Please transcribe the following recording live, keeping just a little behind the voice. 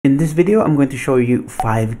In this video, I'm going to show you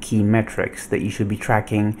 5 key metrics that you should be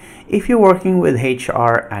tracking if you're working with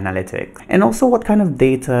HR analytics, and also what kind of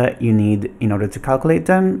data you need in order to calculate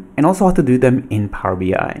them, and also how to do them in Power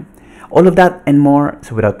BI. All of that and more.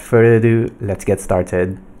 So without further ado, let's get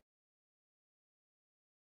started.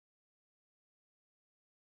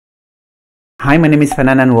 Hi, my name is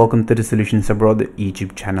Fernan and welcome to the Solutions Abroad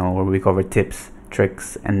YouTube channel, where we cover tips,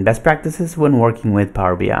 tricks, and best practices when working with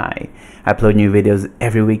Power BI. I upload new videos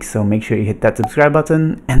every week, so make sure you hit that subscribe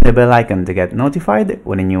button and the bell icon to get notified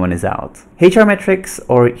when a new one is out. HR metrics,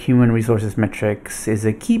 or human resources metrics, is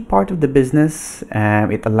a key part of the business.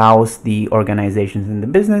 It allows the organizations in the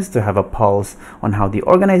business to have a pulse on how the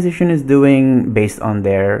organization is doing based on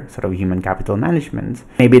their sort of human capital management.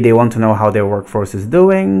 Maybe they want to know how their workforce is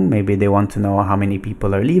doing. Maybe they want to know how many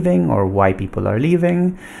people are leaving or why people are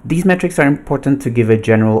leaving. These metrics are important to give a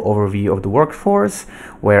general overview of the workforce,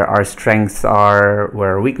 where our strengths are,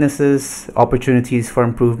 where our weaknesses, opportunities for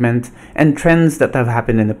improvement, and trends that have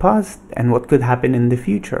happened in the past and what could happen in the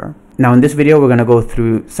future. Now in this video, we're going to go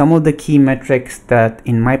through some of the key metrics that,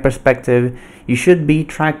 in my perspective, you should be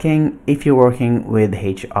tracking if you're working with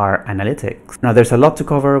HR analytics. Now there's a lot to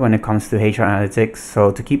cover when it comes to HR analytics,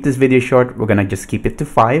 so to keep this video short, we're going to just keep it to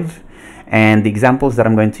 5. And the examples that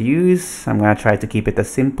I'm going to use, I'm going to try to keep it as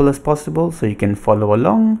simple as possible so you can follow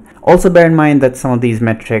along. Also bear in mind that some of these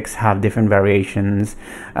metrics have different variations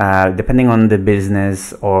depending on the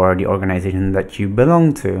business or the organization that you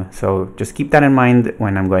belong to. So just keep that in mind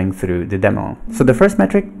when I'm going through the demo. So the first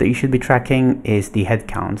metric that you should be tracking is the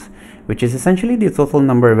headcount, which is essentially the total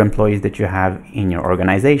number of employees that you have in your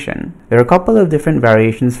organization. There are a couple of different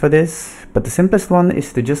variations for this, but the simplest one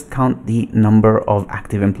is to just count the number of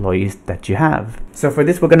active employees that you have. So for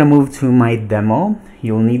this, we're going to move to my demo.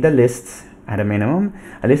 You'll need a list at a minimum,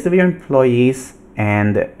 a list of your employees,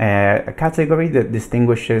 and a category that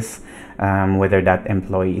distinguishes whether that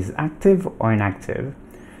employee is active or inactive.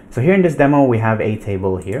 So here in this demo, we have a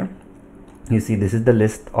table here. You see this is the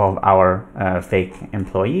list of our fake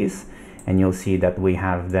employees, and you'll see that we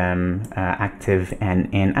have them active and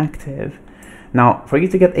inactive. Now, for you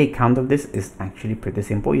to get a count of this is actually pretty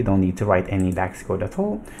simple. You don't need to write any DAX code at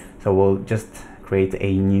all. So we'll just create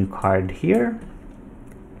a new card here.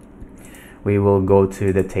 We will go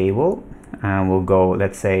to the table and we'll go,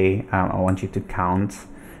 let's say, I want you to count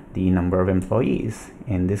the number of employees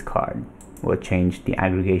in this card. We'll change the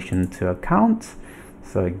aggregation to a count.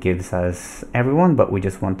 So it gives us everyone, but we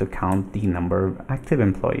just want to count the number of active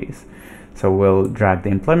employees. So we'll drag the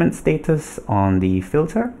employment status on the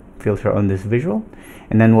filter on this visual,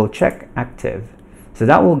 and then we'll check active. So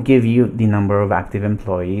that will give you the number of active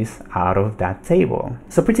employees out of that table.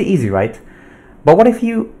 So pretty easy, right? But what if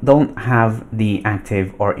you don't have the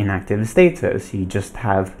active or inactive status? You just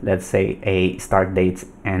have, let's say, a start date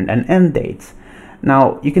and an end date.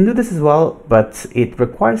 Now, you can do this as well, but it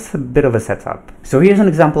requires a bit of a setup. So here's an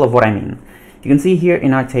example of what I mean. You can see here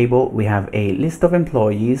in our table, we have a list of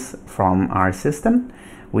employees from our system.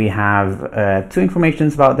 We have two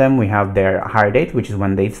informations about them. We have their hire date, which is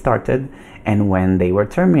when they started, and when they were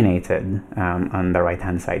terminated on the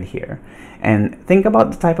right-hand side here. And think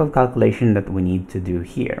about the type of calculation that we need to do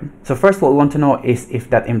here. So first, what we want to know is if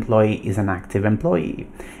that employee is an active employee.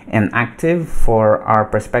 And active, for our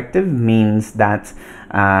perspective, means that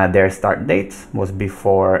their start date was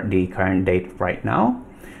before the current date right now.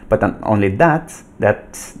 But not only that,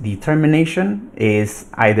 the termination is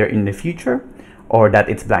either in the future or that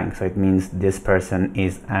it's blank. So it means this person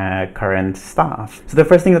is a current staff. So the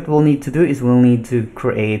first thing that we'll need to do is we'll need to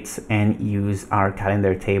create and use our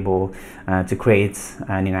calendar table to create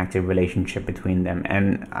an inactive relationship between them.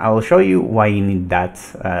 And I'll show you why you need that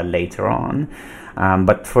later on.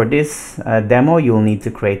 But for this demo, you'll need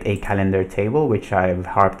to create a calendar table, which I've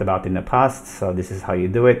harped about in the past. So this is how you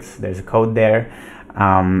do it. There's a code there.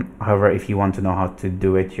 However, if you want to know how to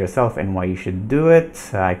do it yourself and why you should do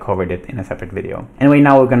it, I covered it in a separate video. Anyway,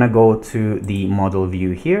 now we're gonna go to the model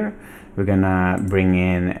view here. We're gonna bring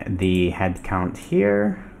in the head count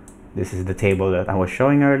here. This is the table that I was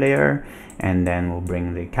showing earlier. And then we'll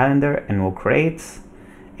bring the calendar and we'll create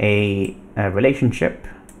a relationship,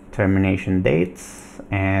 termination dates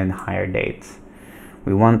and hire dates.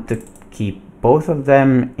 We want to keep both of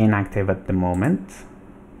them inactive at the moment.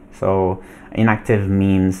 So inactive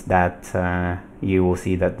means that you will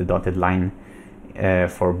see that the dotted line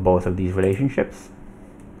for both of these relationships.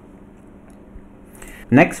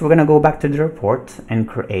 Next, we're going to go back to the report and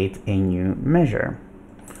create a new measure.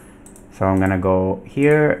 So I'm going to go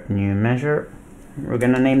here, new measure. We're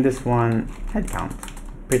going to name this one headcount.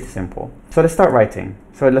 Pretty simple. So let's start writing.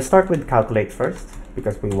 So let's start with calculate first.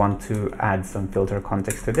 because we want to add some filter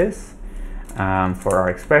context to this. For our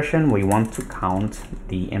expression, we want to count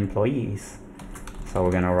the employees. So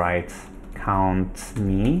we're gonna write count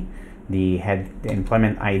me, the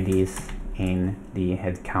employment IDs in the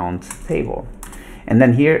headcount table. And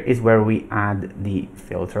then here is where we add the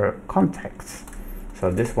filter context. So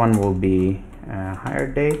this one will be hire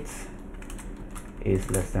date is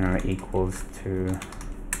less than or equals to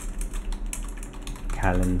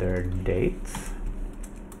calendar date,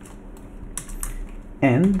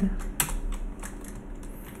 and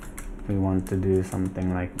we want to do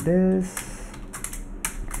something like this: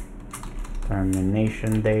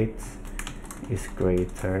 termination date is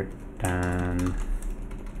greater than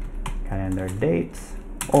calendar date,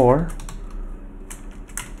 or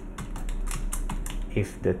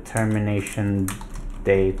if the termination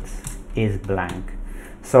date is blank.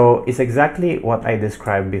 So it's exactly what I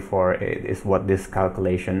described before. It is what this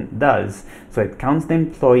calculation does. So it counts the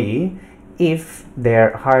employee if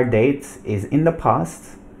their hire date is in the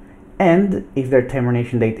past and if their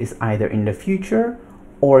termination date is either in the future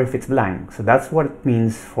or if it's blank. So that's what it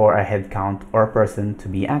means for a headcount or a person to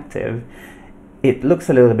be active. It looks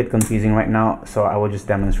a little bit confusing right now, so I will just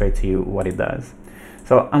demonstrate to you what it does.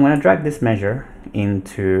 So I'm going to drag this measure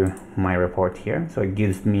into my report here. So it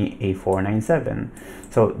gives me a 497.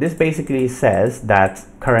 So this basically says that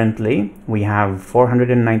currently we have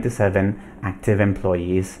 497 active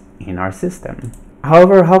employees in our system.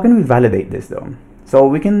 However, how can we validate this though? So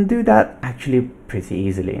we can do that actually pretty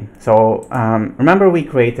easily. So remember we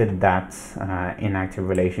created that inactive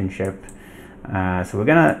relationship. So we're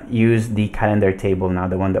gonna use the calendar table now,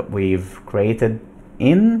 the one that we've created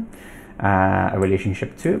in a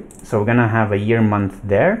relationship to. So we're gonna have a year month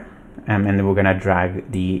there, and then we're gonna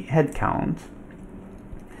drag the head count.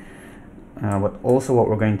 What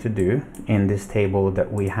we're going to do in this table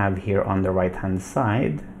that we have here on the right hand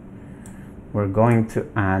side, we're going to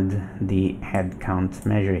add the head count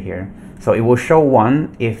measure here. So it will show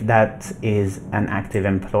 1 if that is an active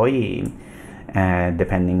employee,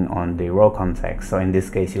 depending on the role context. So in this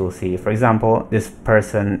case, you'll see, for example, this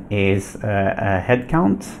person is a head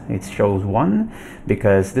count. It shows 1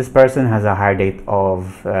 because this person has a hire date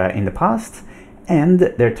of in the past and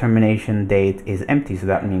their termination date is empty. So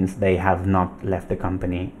that means they have not left the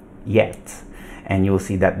company yet. And you'll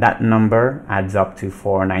see that that number adds up to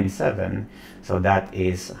 497. So that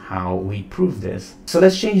is how we prove this. So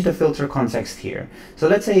let's change the filter context here. So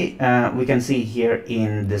let's say we can see here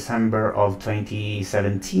in December of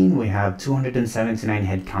 2017, we have 279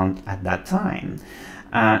 headcount at that time.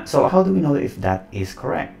 So how do we know if that is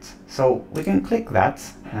correct? So we can click that,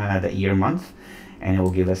 the year month, and it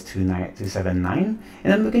will give us 279,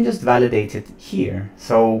 and then we can just validate it here.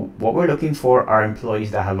 So what we're looking for are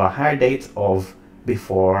employees that have a hire date of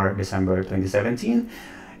before December 2017,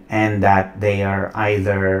 and that they are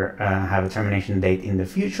either have a termination date in the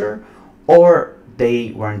future or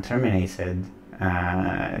they weren't terminated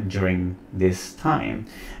during this time.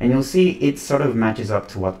 And you'll see it sort of matches up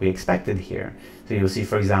to what we expected here. So you'll see,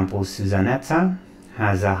 for example, Susanetta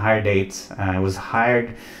has a hire date, was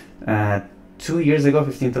hired 2 years ago,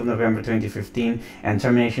 15th of November 2015, and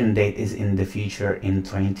termination date is in the future in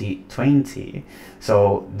 2020.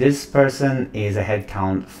 So this person is a head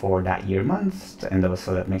count for that year month, and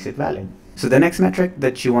so that makes it valid. So the next metric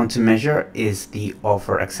that you want to measure is the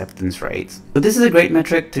offer acceptance rate. So this is a great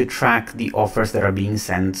metric to track the offers that are being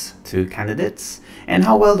sent to candidates and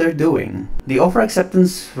how well they're doing. The offer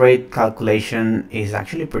acceptance rate calculation is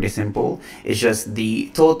actually pretty simple. It's just the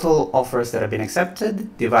total offers that have been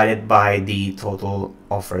accepted divided by the total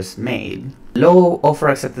offers made. Low offer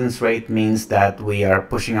acceptance rate means that we are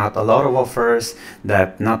pushing out a lot of offers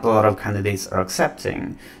that not a lot of candidates are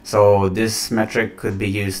accepting. So this metric could be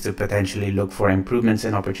used to potentially look for improvements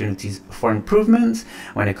and opportunities for improvements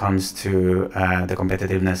when it comes to the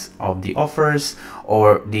competitiveness of the offers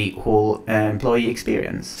or the whole employee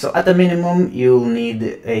experience. So at the minimum, you'll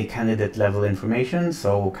need a candidate level information,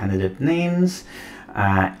 so candidate names,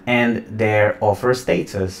 and their offer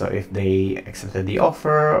status. So if they accepted the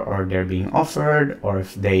offer, or they're being offered, or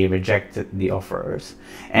if they rejected the offers.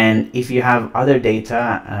 And if you have other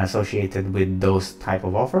data associated with those type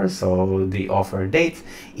of offers, so the offer date,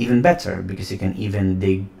 even better, because you can even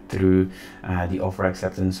dig through the offer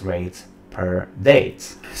acceptance rate per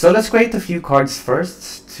date. So let's create a few cards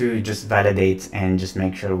first to just validate and just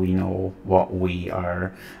make sure we know what we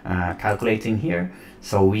are calculating here.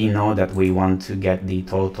 So we know that we want to get the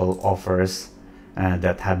total offers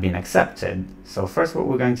that have been accepted. So first what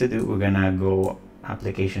we're going to do, we're going to go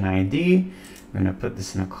application ID, we're going to put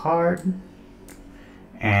this in a card,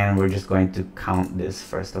 and we're just going to count this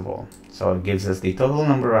first of all. So it gives us the total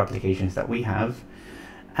number of applications that we have,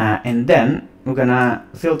 and then we're gonna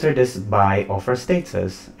filter this by offer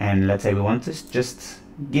status, and let's say we want to just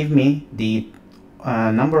give me the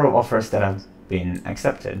number of offers that have been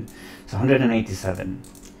accepted, so 187.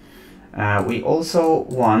 We also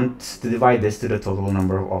want to divide this to the total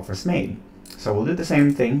number of offers made, so we'll do the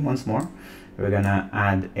same thing once more. We're gonna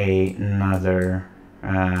add another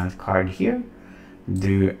card here,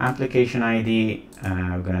 do application ID,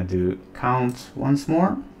 we're gonna do count once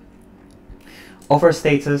more. Offer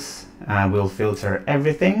status, we'll filter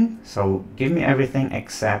everything, so give me everything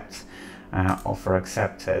except offer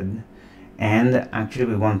accepted. And actually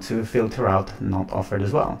we want to filter out not offered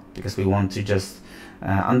as well, because we want to just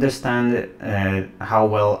understand how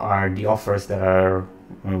well are the offers that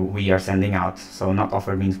we are sending out. So not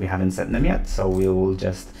offered means we haven't sent them yet, so we will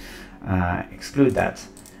just exclude that.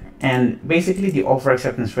 And basically the offer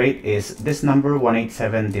acceptance rate is this number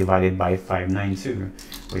 187 divided by 592,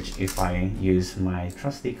 which if I use my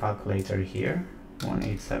trusty calculator here,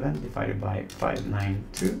 187 divided by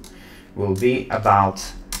 592 will be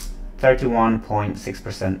about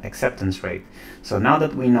 31.6% acceptance rate. So now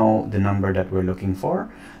that we know the number that we're looking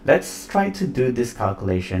for, let's try to do this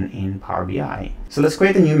calculation in Power BI. So let's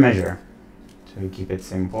create a new measure to keep it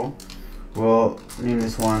simple. We'll name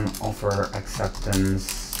this one offer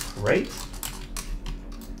acceptance rate,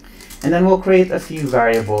 and then we'll create a few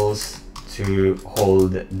variables to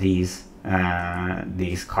hold these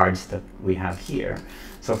cards that we have here.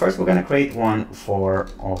 So first we're going to create one for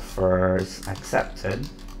offers accepted,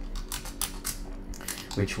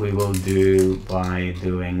 which we will do by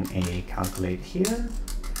doing a calculate here.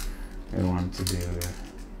 We want to do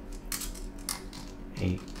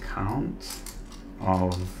a count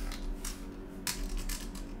of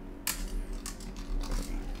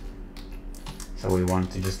so we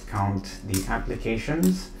want to just count the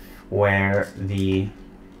applications where the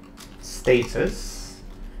status,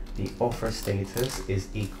 the offer status is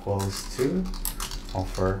equals to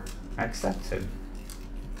offer accepted.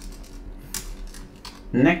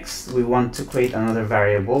 Next, we want to create another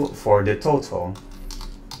variable for the total.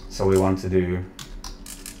 So we want to do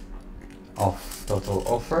total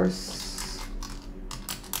offers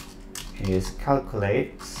is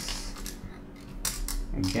calculate.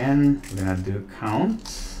 Again, we're gonna do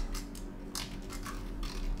count,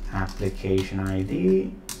 application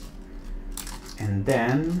ID, and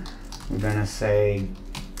then we're gonna say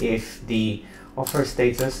if the offer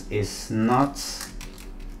status is not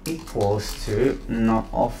equals to not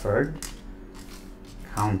offered,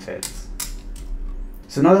 count it.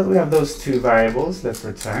 So now that we have those two variables, let's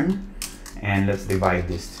return and let's divide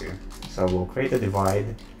these two. So we'll create a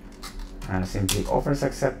divide, simply offers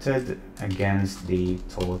accepted against the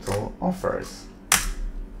total offers,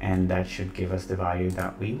 and that should give us the value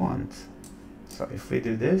that we want. So if we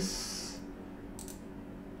do this,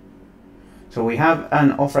 so we have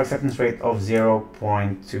an offer acceptance rate of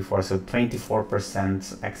 0.24, so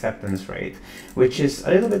 24% acceptance rate, which is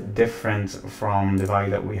a little bit different from the value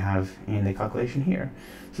that we have in the calculation here.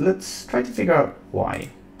 So let's try to figure out why.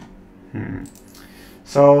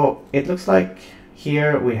 So it looks like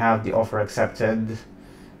here we have the offer accepted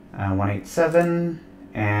 187,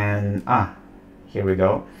 and here we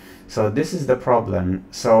go. So this is the problem.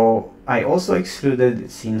 So I also excluded,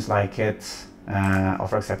 it seems like it,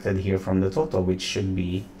 offer accepted here from the total, which should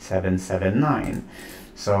be 779.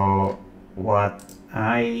 So what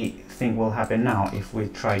I think will happen now, if we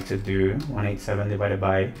try to do 187 divided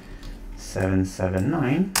by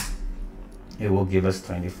 779, it will give us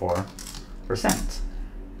 24%,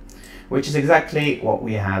 which is exactly what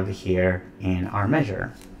we have here in our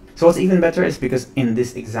measure. So what's even better is because in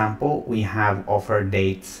this example, we have offer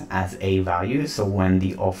dates as a value. So when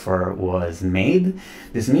the offer was made,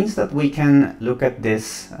 this means that we can look at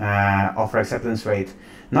this offer acceptance rate,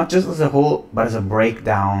 not just as a whole, but as a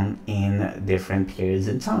breakdown in different periods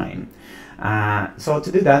in time. So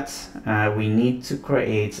to do that, we need to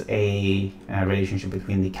create a relationship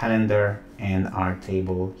between the calendar and our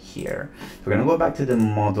table here. We're going to go back to the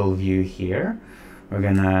model view here. We're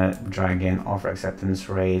going to drag in offer acceptance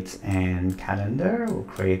rate and calendar. We'll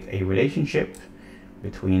create a relationship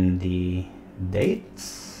between the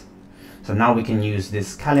dates. So now we can use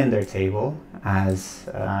this calendar table as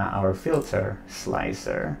our filter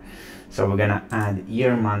slicer. So we're going to add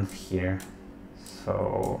year month here.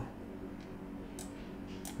 So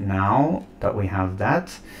now that we have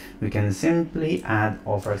that, we can simply add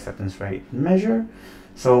offer acceptance rate measure.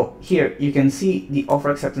 So here you can see the offer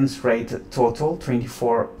acceptance rate total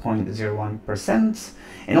 24.01%,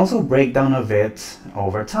 and also breakdown of it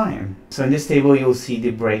over time. So in this table you'll see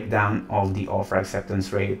the breakdown of the offer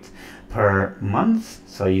acceptance rate per month,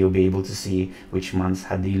 so you'll be able to see which months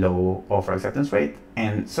had the low offer acceptance rate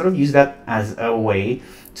and sort of use that as a way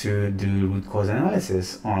to do root cause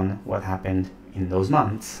analysis on what happened in those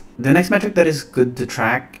months. The next metric that is good to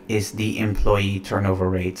track is the employee turnover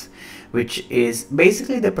rate, which is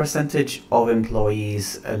basically the percentage of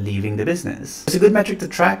employees leaving the business. It's a good metric to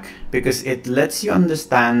track because it lets you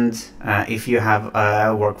understand if you have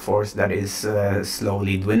a workforce that is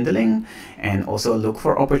slowly dwindling, and also look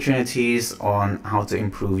for opportunities on how to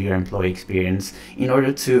improve your employee experience in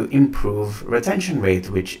order to improve retention rate,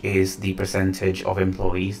 which is the percentage of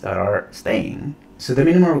employees that are staying. So the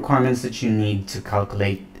minimum requirements that you need to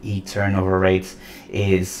calculate the turnover rate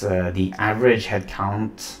is the average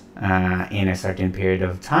headcount in a certain period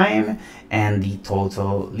of time and the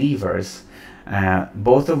total leavers,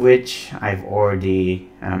 both of which I've already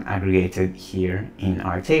aggregated here in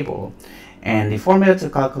our table. And the formula to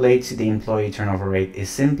calculate the employee turnover rate is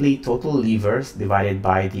simply total leavers divided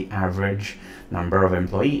by the average number of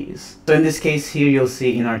employees. So in this case here, you'll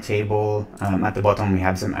see in our table at the bottom we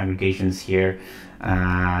have some aggregations here.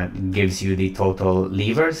 Gives you the total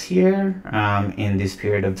leavers here in this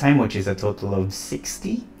period of time, which is a total of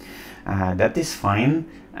 60. That is fine.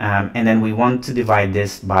 And then we want to divide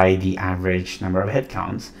this by the average number of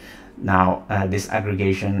headcounts. Now, this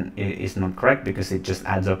aggregation is not correct because it just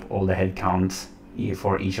adds up all the headcounts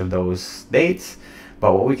for each of those dates.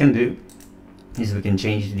 But what we can do is we can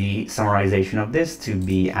change the summarization of this to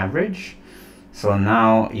be average. So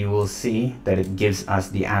now you will see that it gives us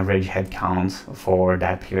the average headcount for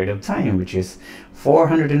that period of time, which is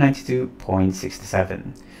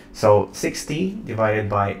 492.67. So 60 divided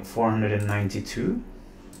by 492,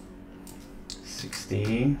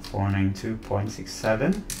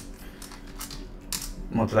 492.67,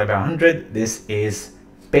 multiplied by 100, this is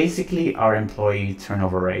basically our employee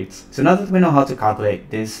turnover rate. So now that we know how to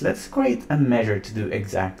calculate this, let's create a measure to do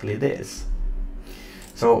exactly this.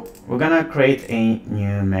 So we're gonna create a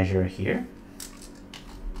new measure here.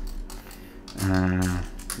 I'm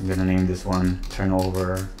gonna name this one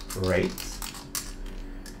turnover rate.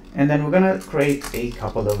 And then we're gonna create a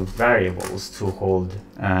couple of variables to hold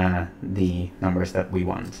the numbers that we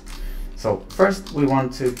want. So first we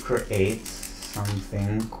want to create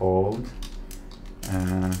something called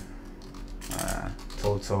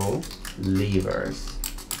total leavers.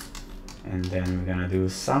 And then we're gonna do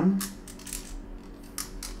sum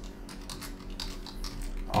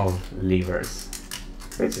of leavers.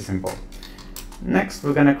 Pretty simple. Next,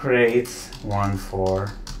 we're gonna create one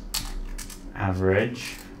for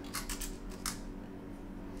average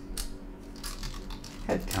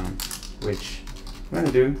headcount, which we're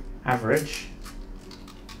gonna do average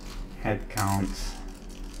headcount,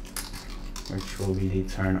 which will be the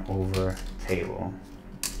turnover table.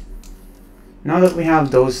 Now that we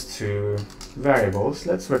have those two variables,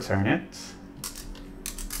 let's return it.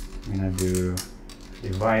 I'm gonna do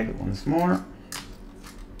divide once more,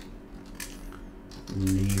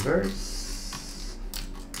 leavers,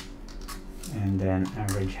 and then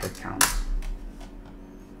average headcount.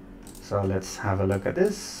 So let's have a look at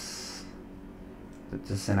this. Put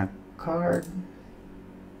this in a card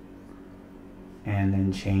and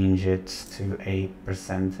then change it to a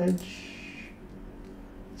percentage.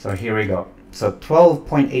 So here we go. So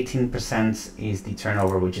 12.18% is the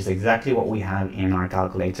turnover, which is exactly what we have in our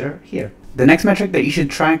calculator here. The next metric that you should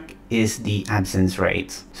track is the absence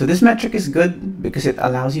rate. So this metric is good because it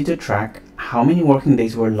allows you to track how many working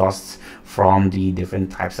days were lost from the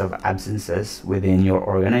different types of absences within your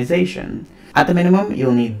organization. At the minimum,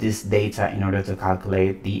 you'll need this data in order to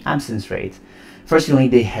calculate the absence rate. First, you'll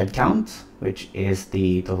need the headcount, which is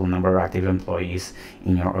the total number of active employees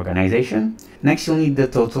in your organization. Next, you'll need the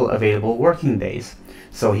total available working days.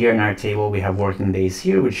 So here in our table, we have working days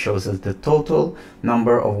here, which shows us the total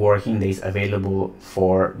number of working days available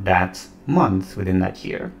for that month within that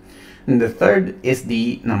year. And the third is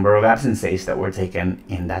the number of absence days that were taken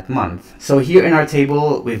in that month. So here in our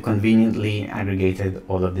table, we've conveniently aggregated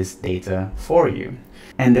all of this data for you.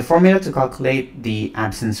 And the formula to calculate the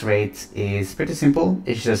absence rate is pretty simple.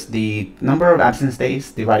 It's just the number of absence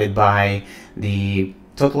days divided by the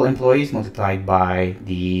total employees multiplied by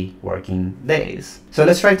the working days. So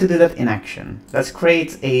let's try to do that in action. Let's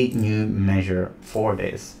create a new measure for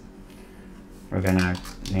this. We're gonna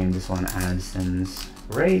name this one absence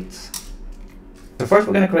rate. So first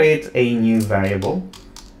we're gonna create a new variable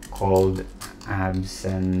called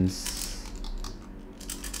absence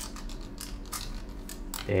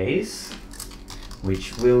days,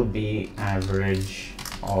 which will be average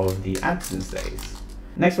of the absence days.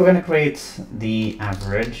 Next, we're going to create the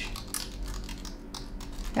average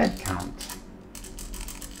headcount,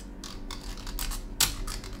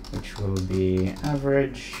 which will be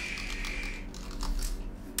average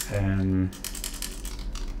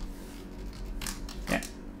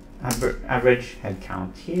average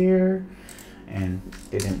headcount here, and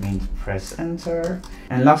didn't mean to press enter.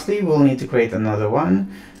 And lastly, we'll need to create another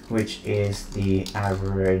one, which is the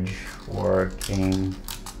average working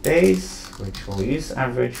days, which we'll use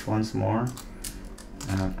average once more,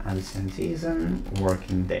 absenteeism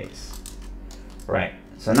working days. Right,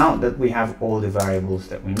 so now that we have all the variables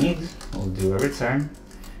that we need, we'll do a return,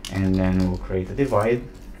 and then we'll create a divide.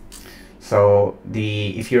 So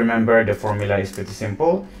if you remember, the formula is pretty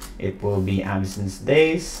simple. It will be absence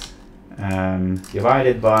days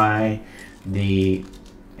divided by the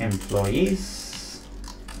employees,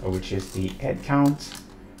 which is the head count,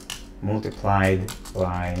 multiplied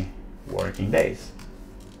by working days.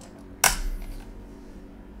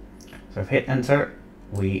 So if hit enter,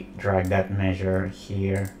 we drag that measure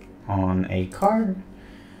here on a card.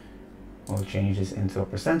 We'll change this into a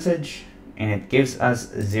percentage, and it gives us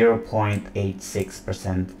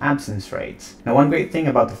 0.86% absence rate. Now, one great thing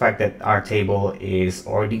about the fact that our table is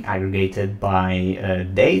already aggregated by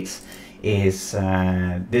dates is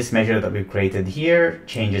this measure that we've created here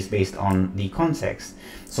changes based on the context.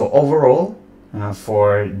 So overall,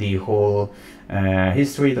 for the whole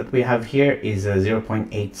history that we have here is a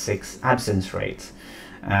 0.86 absence rate.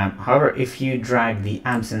 However, if you drag the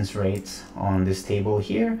absence rate on this table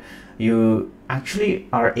here, you actually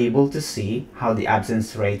are able to see how the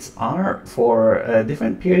absence rates are for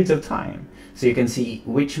different periods of time. So you can see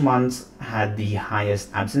which months had the highest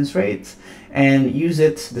absence rates and use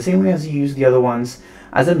it the same way as you use the other ones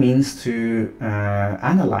as a means to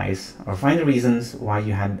analyze or find the reasons why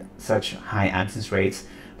you had such high absence rates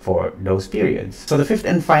for those periods. So the fifth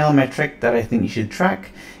and final metric that I think you should track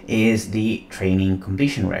is the training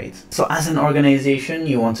completion rate. So as an organization,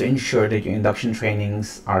 you want to ensure that your induction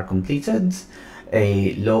trainings are completed.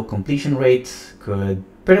 A low completion rate could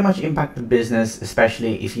pretty much impact the business,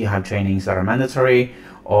 especially if you have trainings that are mandatory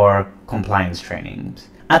or compliance trainings.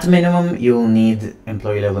 At minimum, you'll need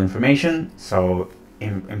employee level information, so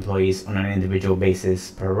employees on an individual basis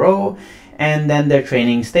per row, and then their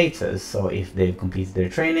training status, so if they've completed their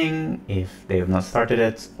training, if they have not started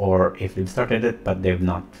it, or if they've started it but they've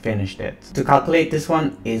not finished it. To calculate this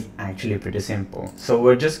one is actually pretty simple, so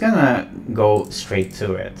we're just gonna go straight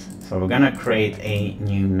to it. So we're gonna create a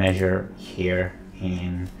new measure here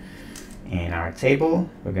in our table.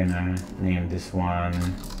 We're gonna name this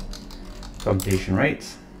one completion rate.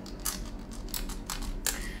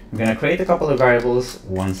 I'm going to create a couple of variables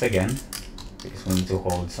once again, because we need to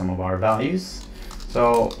hold some of our values.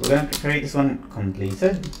 So we're going to create this one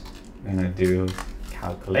completed. We're going to do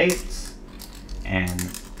calculate,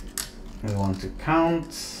 and we want to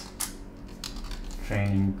count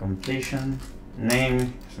training completion,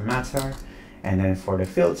 name doesn't matter, and then for the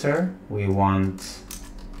filter we want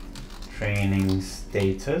training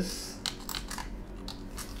status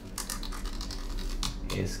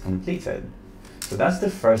is completed. So that's the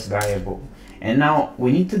first variable. And now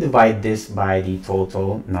we need to divide this by the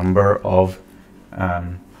total number of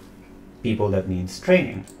people that needs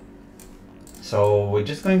training. So we're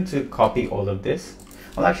just going to copy all of this.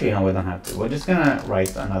 Well, actually, no, we don't have to. We're just going to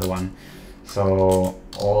write another one. So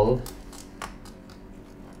all.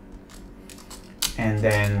 And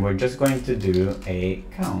then we're just going to do a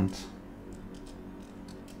count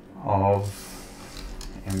of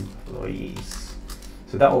employees.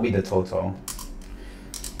 So that will be the total.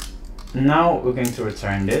 Now we're going to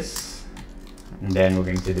return this, and then we're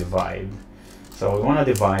going to divide. So we want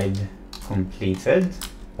to divide completed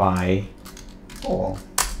by all.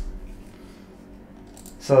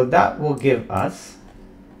 So that will give us,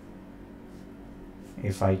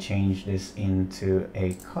 if I change this into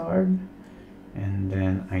a card, and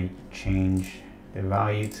then I change the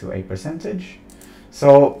value to a percentage.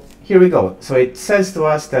 So here we go. So it says to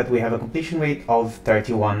us that we have a completion rate of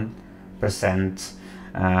 31%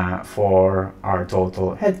 for our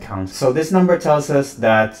total headcount. So this number tells us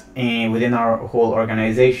that within our whole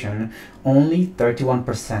organization, only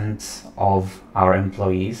 31% of our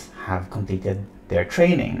employees have completed their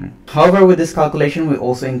training. However, with this calculation, we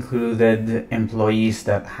also included employees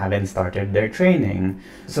that haven't started their training.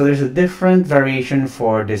 So there's a different variation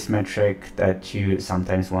for this metric that you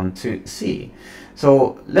sometimes want to see.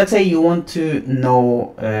 So let's say you want to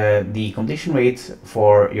know the completion rate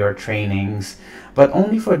for your trainings, but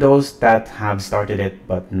only for those that have started it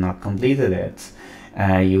but not completed it.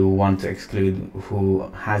 You want to exclude who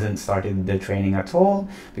hasn't started the training at all,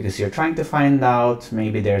 because you're trying to find out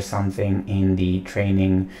maybe there's something in the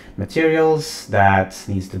training materials that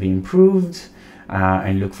needs to be improved,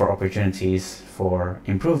 and look for opportunities for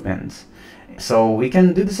improvement. So we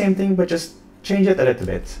can do the same thing, but just change it a little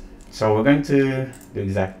bit. So we're going to do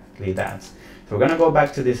exactly that. So we're going to go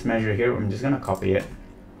back to this measure here. I'm just going to copy it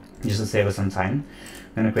just to save us some time.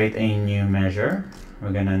 I'm going to create a new measure.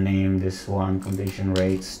 We're going to name this one completion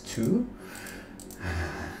rates 2.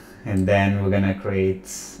 And then we're going to create,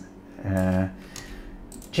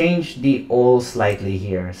 change the all slightly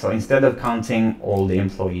here. So instead of counting all the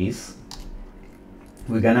employees,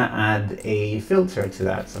 we're going to add a filter to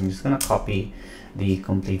that. So I'm just going to copy the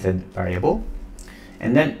completed variable.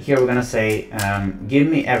 And then here we're going to say, give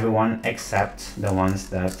me everyone except the ones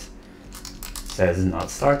that says not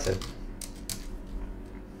started.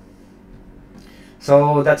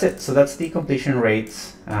 So that's it. So that's the completion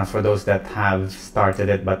rates for those that have started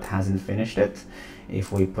it but hasn't finished it.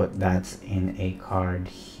 If we put that in a card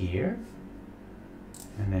here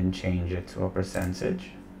and then change it to a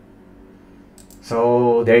percentage.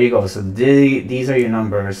 So there you go. So these are your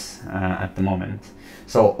numbers at the moment.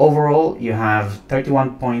 So overall, you have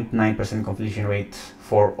 31.9% completion rate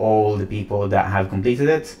for all the people that have completed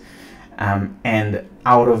it. And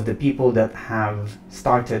out of the people that have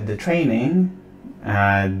started the training,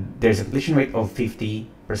 there's a completion rate of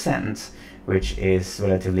 50%, which is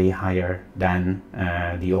relatively higher than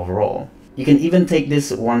the overall. You can even take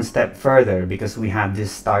this one step further, because we have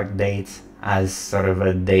this start date as sort of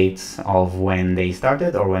a date of when they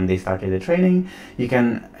started or when they started the training. You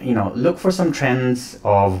can, look for some trends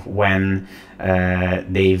of when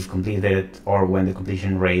they've completed it, or when the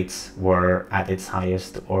completion rates were at its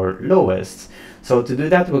highest or lowest. So to do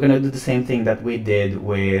that, we're going to do the same thing that we did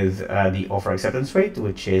with the offer acceptance rate,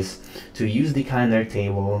 which is to use the calendar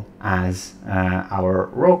table as our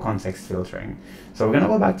row context filtering. So we're going to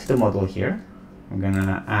go back to the model here. We're going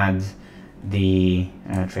to add the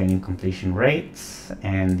training completion rates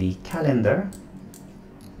and the calendar.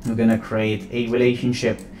 We're going to create a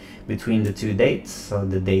relationship between the two dates, so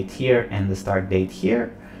the date here and the start date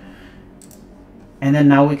here. And then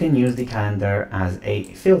now we can use the calendar as a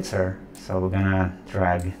filter. So we're going to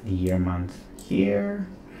drag the year month here,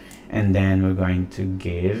 and then we're going to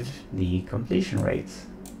give the completion rates.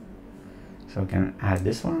 So we can add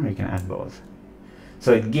this one, we can add both.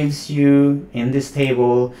 So it gives you in this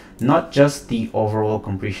table not just the overall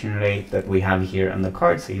completion rate that we have here on the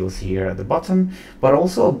card, so you'll see here at the bottom, but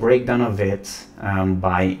also a breakdown of it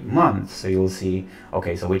by month. So you'll see,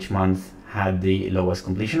 okay, so which month had the lowest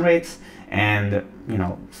completion rates, and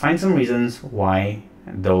find some reasons why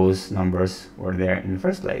those numbers were there in the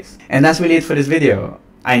first place. And that's really it for this video.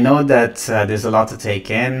 I know that there's a lot to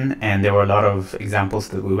take in, and there were a lot of examples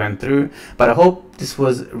that we went through, but I hope this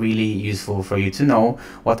was really useful for you to know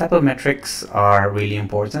what type of metrics are really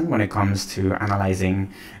important when it comes to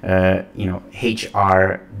analyzing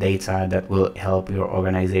HR data that will help your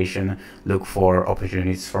organization look for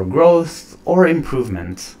opportunities for growth or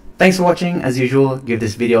improvement. Thanks for watching. As usual, give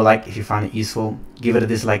this video a like if you found it useful. Give it a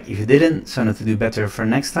dislike if you didn't, so I know to do better for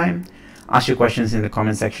next time. Ask your questions in the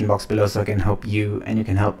comment section box below so I can help you and you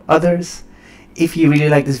can help others. If you really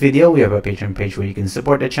like this video, we have a Patreon page where you can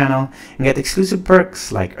support the channel and get exclusive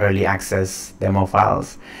perks like early access, demo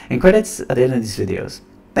files, and credits at the end of these videos.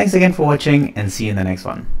 Thanks again for watching, and see you in the next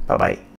one. Bye bye.